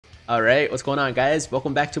Alright, what's going on guys?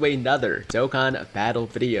 Welcome back to another Dokkan battle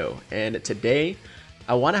video, and today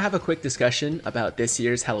I want to have a quick discussion about this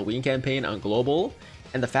year's Halloween campaign on Global,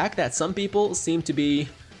 and the fact that some people seem to be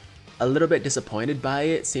a little bit disappointed by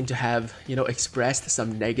it, seem to have, expressed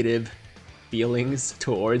some negative feelings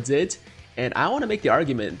towards it, and I want to make the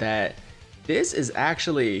argument that this is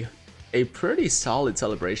actually a pretty solid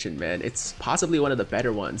celebration, man. It's possibly one of the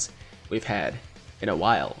better ones we've had in a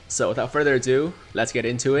while. So without further ado, let's get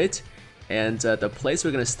into it. And the place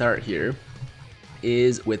we're gonna start here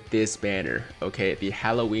is with this banner, okay, the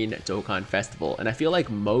Halloween Dokkan Festival. And I feel like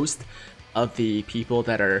most of the people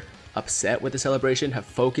that are upset with the celebration have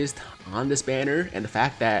focused on this banner and the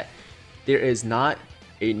fact that there is not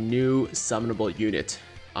a new summonable unit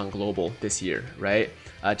on Global this year, right?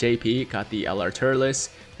 JP got the LR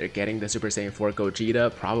Turles, they're getting the Super Saiyan 4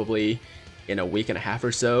 Gogeta probably in a week and a half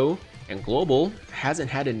or so. And Global hasn't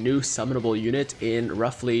had a new summonable unit in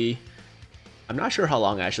roughly, I'm not sure how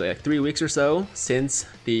long actually, like 3 weeks or so since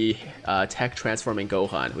the Tech Transforming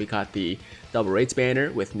Gohan. We got the Double Rates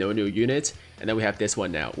banner with no new unit, and then we have this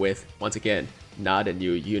one now with, once again, not a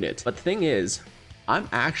new unit. But the thing is, I'm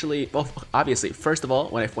actually, well, obviously, first of all,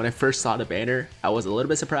 when I first saw the banner, I was a little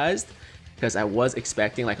bit surprised because I was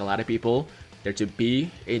expecting, like a lot of people, there to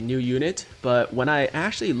be a new unit. But when I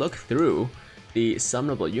actually looked through the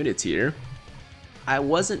summonable units here, I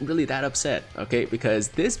wasn't really that upset, okay, because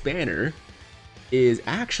this banner is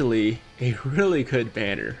actually a really good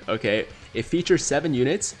banner, okay? It features 7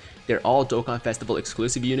 units, they're all Dokkan Festival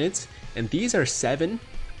exclusive units, and these are 7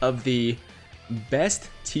 of the best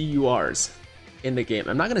TURs in the game.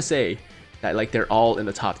 I'm not gonna say that like they're all in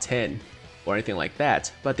the top 10 or anything like that,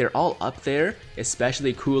 but they're all up there,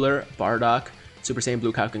 especially Cooler, Bardock, Super Saiyan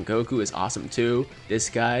Blue Falcon Goku is awesome too, this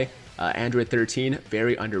guy, Android 13,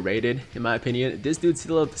 very underrated in my opinion. This dude's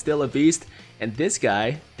still a beast, and this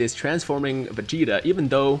guy, this transforming Vegeta, even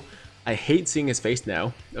though I hate seeing his face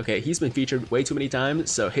now, okay, he's been featured way too many times,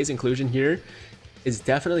 so his inclusion here is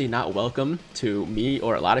definitely not welcome to me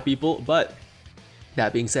or a lot of people, but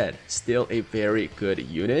that being said, still a very good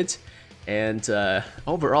unit. And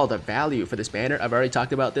overall, the value for this banner, I've already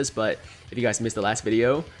talked about this, but if you guys missed the last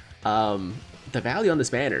video, the value on this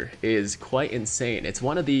banner is quite insane. It's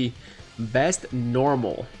one of the best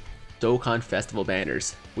normal Dokkan Festival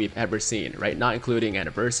banners we've ever seen, right? Not including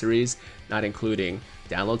anniversaries, not including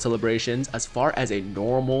download celebrations. As far as a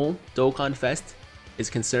normal Dokkan Fest is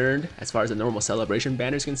concerned, as far as a normal celebration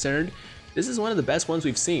banner is concerned, this is one of the best ones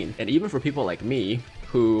we've seen. And even for people like me,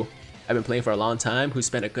 who have been playing for a long time, who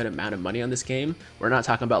spent a good amount of money on this game, we're not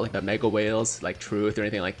talking about like the mega whales like Truth or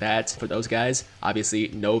anything like that. For those guys, obviously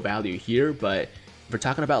no value here, but if we're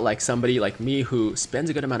talking about like somebody like me who spends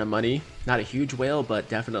a good amount of money, not a huge whale, but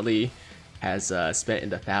definitely has spent in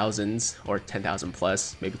the thousands or 10,000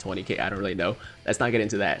 plus, maybe 20k, I don't really know. Let's not get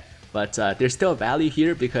into that. But there's still value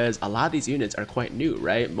here because a lot of these units are quite new,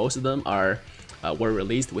 right? Most of them are were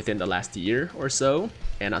released within the last year or so,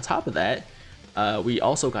 and on top of that, we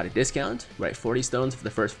also got a discount, right? 40 stones for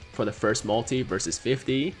the first multi versus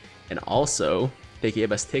 50, and also they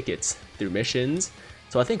gave us tickets through missions.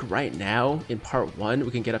 So I think right now in part 1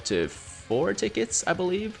 we can get up to 4 tickets, I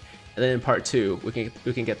believe, and then in part 2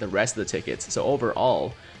 we can get the rest of the tickets. So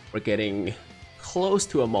overall, we're getting close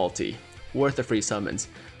to a multi worth of free summons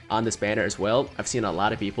on this banner as well. I've seen a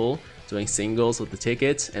lot of people doing singles with the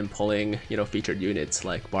tickets and pulling, featured units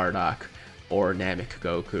like Bardock or Namek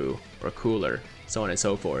Goku or Cooler, so on and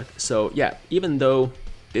so forth. So yeah, even though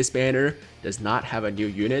this banner does not have a new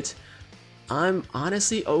unit, I'm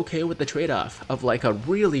honestly okay with the trade-off of like a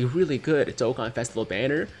really, really good Dokkan Festival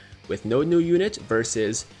banner with no new unit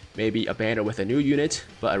versus maybe a banner with a new unit,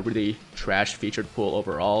 but a really trash featured pool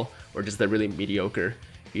overall, or just a really mediocre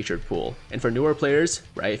featured pool. And for newer players,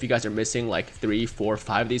 right, if you guys are missing like 3, 4,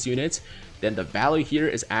 5 of these units, then the value here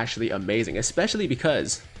is actually amazing, especially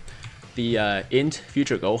because the Int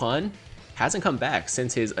Future Gohan hasn't come back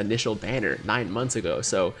since his initial banner 9 months ago.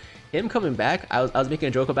 So him coming back, I was making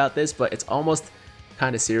a joke about this, but it's almost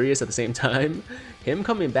kind of serious at the same time. Him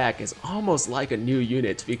coming back is almost like a new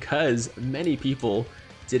unit because many people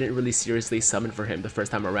didn't really seriously summon for him the first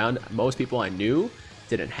time around. Most people I knew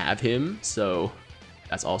didn't have him, so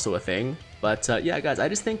that's also a thing. But yeah guys, I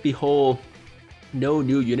just think the whole no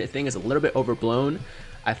new unit thing is a little bit overblown.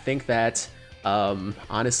 I think that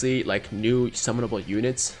honestly, like new summonable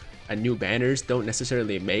units and new banners don't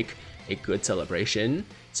necessarily make a good celebration.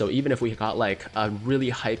 So even if we got like a really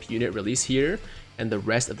hype unit release here and the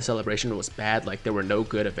rest of the celebration was bad, like there were no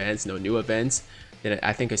good events, no new events, then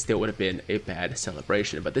I think it still would have been a bad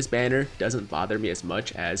celebration. But this banner doesn't bother me as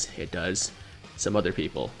much as it does some other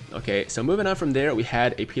people. Okay, so moving on from there, we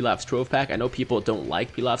had a Pilaf's Trove pack. I know people don't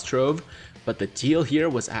like Pilaf's Trove, but the deal here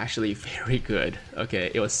was actually very good. Okay,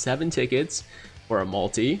 it was 7 tickets for a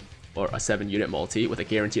multi, or a 7-unit multi with a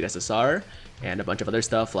guaranteed SSR, and a bunch of other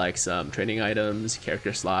stuff like some training items,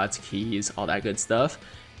 character slots, keys, all that good stuff.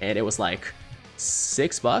 And it was like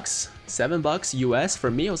 $6, $7 US. For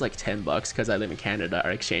me, it was like $10 because I live in Canada.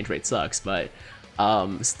 Our exchange rate sucks, but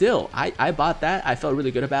still, I bought that. I felt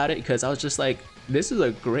really good about it because I was just like, this is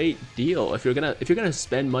a great deal. If you're gonna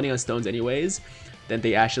spend money on stones anyways, then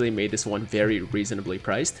they actually made this one very reasonably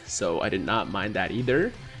priced, so I did not mind that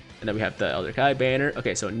either. And then we have the Elder Kai banner.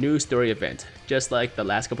 Okay, so new story event. Just like the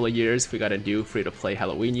last couple of years, we got a new free-to-play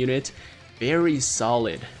Halloween unit. Very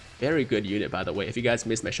solid, very good unit, by the way. If you guys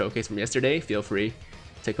missed my showcase from yesterday, feel free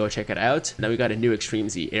to go check it out. Now we got a new Extreme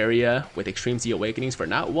Z area with Extreme Z Awakenings for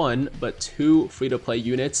not 1, but 2 free-to-play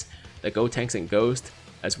units, the Go Tanks and Ghost,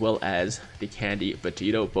 as well as the Candy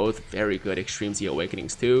Vegito, both very good Extreme Z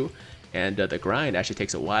Awakenings too. And the grind actually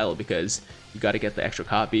takes a while because you got to get the extra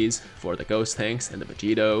copies for the Ghost Tanks and the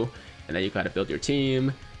Vegito, and then you got to build your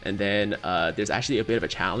team. And then there's actually a bit of a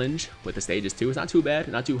challenge with the stages too. It's not too bad,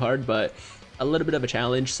 not too hard, but a little bit of a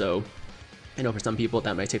challenge. So, you know, for some people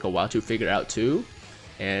that might take a while to figure out too.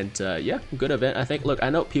 And yeah, good event, I think. Look, I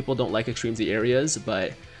know people don't like Extreme Z areas,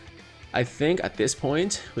 but I think at this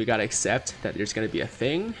point, we gotta accept that there's gonna be a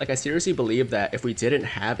thing. Like, I seriously believe that if we didn't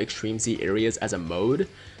have Extreme Z areas as a mode,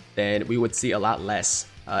 then we would see a lot less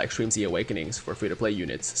Extreme Z Awakenings for free-to-play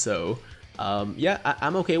units. So yeah,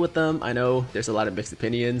 I'm okay with them. I know there's a lot of mixed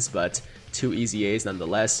opinions, but 2 EZAs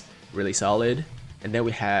nonetheless, really solid. And then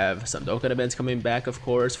we have some Dokkan events coming back, of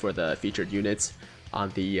course, for the featured units on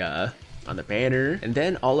the banner. And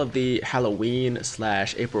then all of the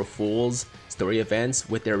Halloween/April Fool's story events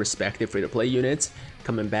with their respective free-to-play units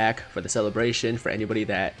coming back for the celebration for anybody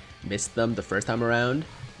that missed them the first time around.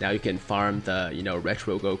 Now you can farm the, you know,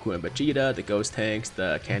 Retro Goku and Vegeta, the Ghost Tanks,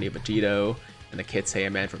 the Candy Vegito, and the Kid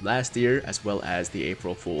Saiyaman from last year, as well as the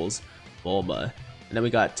April Fool's Bulma. And then we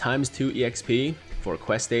got ×2 EXP for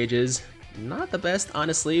quest stages. Not the best,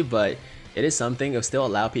 honestly, but it is something. It'll still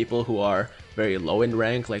allow people who are very low in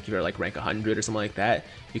rank, like you're like rank 100 or something like that,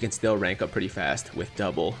 you can still rank up pretty fast with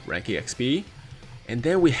double rank EXP. And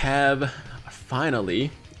then we have, finally,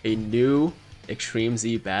 a new Extreme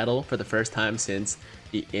Z battle for the first time since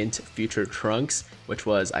the Int Future Trunks, which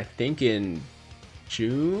was, I think, in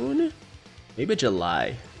June? Maybe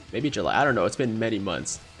July. I don't know. It's been many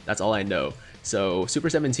months. That's all I know. So, Super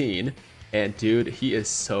 17, and dude, he is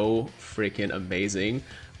so freaking amazing.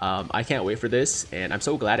 I can't wait for this, and I'm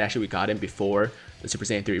so glad actually we got him before the Super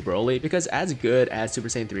Saiyan 3 Broly, because as good as Super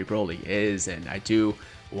Saiyan 3 Broly is, and I do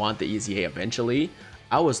want the EZA eventually,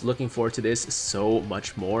 I was looking forward to this so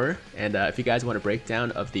much more. And if you guys want a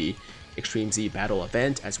breakdown of the Extreme Z battle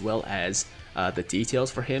event as well as the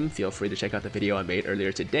details for him, feel free to check out the video I made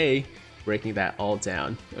earlier today breaking that all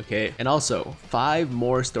down. Okay, and also 5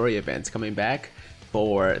 more story events coming back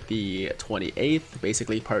for the 28th,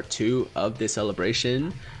 basically part 2 of this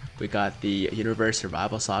celebration. We got the Universe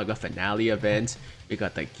Survival Saga finale event, we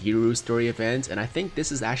got the Giru story event, and I think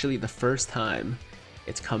this is actually the first time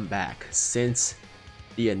it's come back since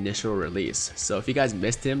the initial release. So if you guys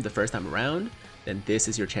missed him the first time around, then this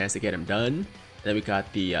is your chance to get him done. And then we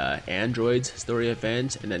got the Androids story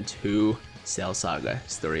event, and then 2 Cell Saga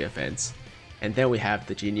story events. And then we have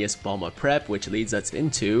the Genius Bulma prep, which leads us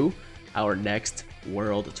into our next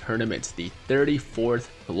World Tournament, the 34th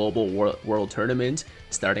Global World Tournament,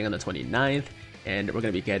 starting on the 29th. And we're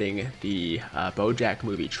going to be getting the BoJack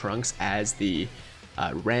movie Trunks as the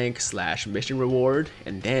rank/mission reward.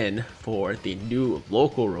 And then for the new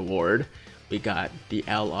local reward, we got the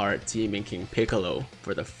LR Demon King Piccolo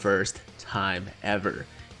for the first time ever.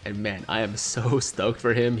 And man, I am so stoked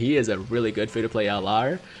for him. He is a really good free-to-play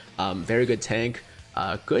LR, very good tank,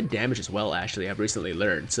 good damage as well, actually, I've recently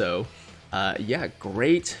learned. So yeah,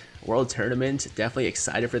 great World Tournament, definitely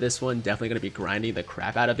excited for this one, definitely going to be grinding the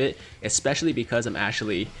crap out of it, especially because I'm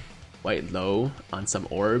actually quite low on some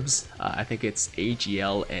orbs. I think it's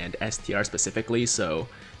AGL and STR specifically, so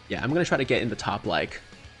yeah, I'm going to try to get in the top, like,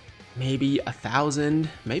 maybe 1,000,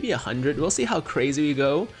 maybe 100, we'll see how crazy we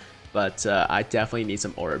go. But I definitely need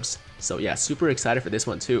some orbs. So yeah, super excited for this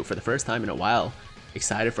one too. For the first time in a while,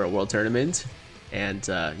 excited for a World Tournament. And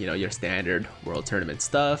you know, your standard World Tournament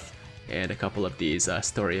stuff. And a couple of these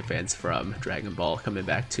story events from Dragon Ball coming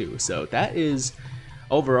back too. So that is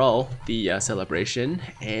overall the celebration.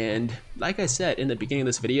 And like I said in the beginning of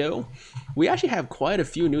this video, we actually have quite a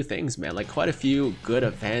few new things, man. Like quite a few good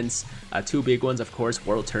events. 2 big ones, of course,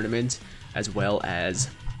 World Tournament, as well as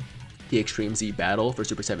the Extreme Z battle for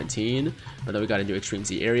Super 17, but then we got a new Extreme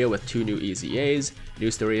Z area with 2 new EZAs,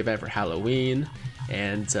 new story event for Halloween,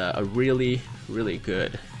 and a really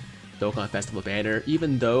good Dokkan Festival banner,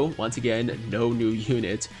 even though, once again, no new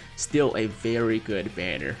units, still a very good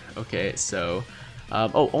banner. Okay, so,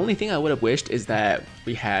 only thing I would have wished is that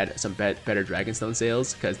we had some better Dragonstone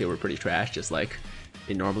sales, because they were pretty trash, just like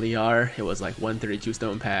they normally are. It was like 132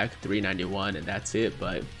 stone pack, 391, and that's it,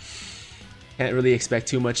 but can't really expect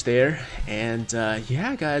too much there. And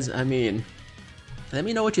yeah, guys, I mean, let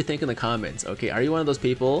me know what you think in the comments. Okay, are you one of those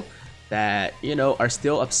people that, you know, are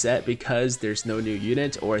still upset because there's no new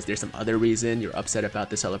unit, or is there some other reason you're upset about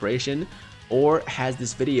the celebration? Or has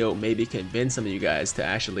this video maybe convinced some of you guys to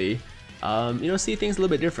actually, you know, see things a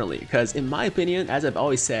little bit differently? Because in my opinion, as I've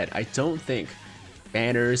always said, I don't think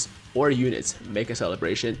banners or units make a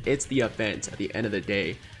celebration. It's the event at the end of the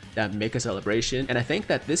day that make a celebration. And I think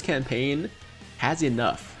that this campaign has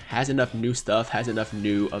enough new stuff, has enough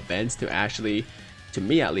new events to actually, to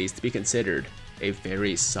me at least, be considered a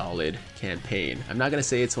very solid campaign. I'm not gonna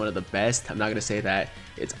say it's one of the best, I'm not gonna say that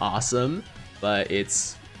it's awesome, but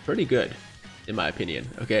it's pretty good in my opinion.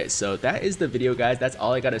 Okay, so that is the video, guys. That's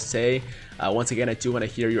all I gotta say. Once again, I do want to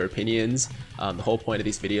hear your opinions. The whole point of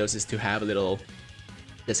these videos is to have a little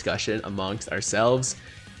discussion amongst ourselves.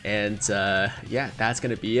 And yeah, that's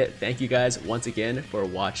gonna be it. Thank you guys once again for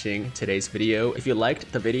watching today's video. If you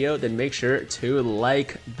liked the video, then make sure to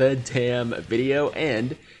like the damn video,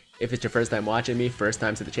 and if it's your first time watching me, first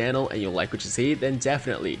time to the channel, and you like what you see, then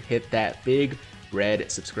definitely hit that big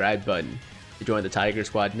red subscribe button to join the Tiger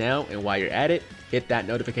Squad now. And while you're at it, hit that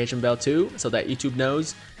notification bell too, so that YouTube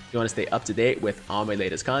knows you want to stay up to date with all my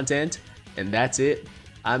latest content. And that's it.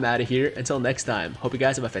 I'm out of here. Until next time, hope you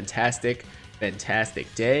guys have a fantastic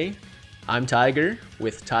day. I'm Tiger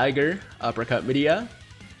with Tiger Uppercut Media,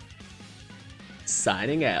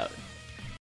 signing out.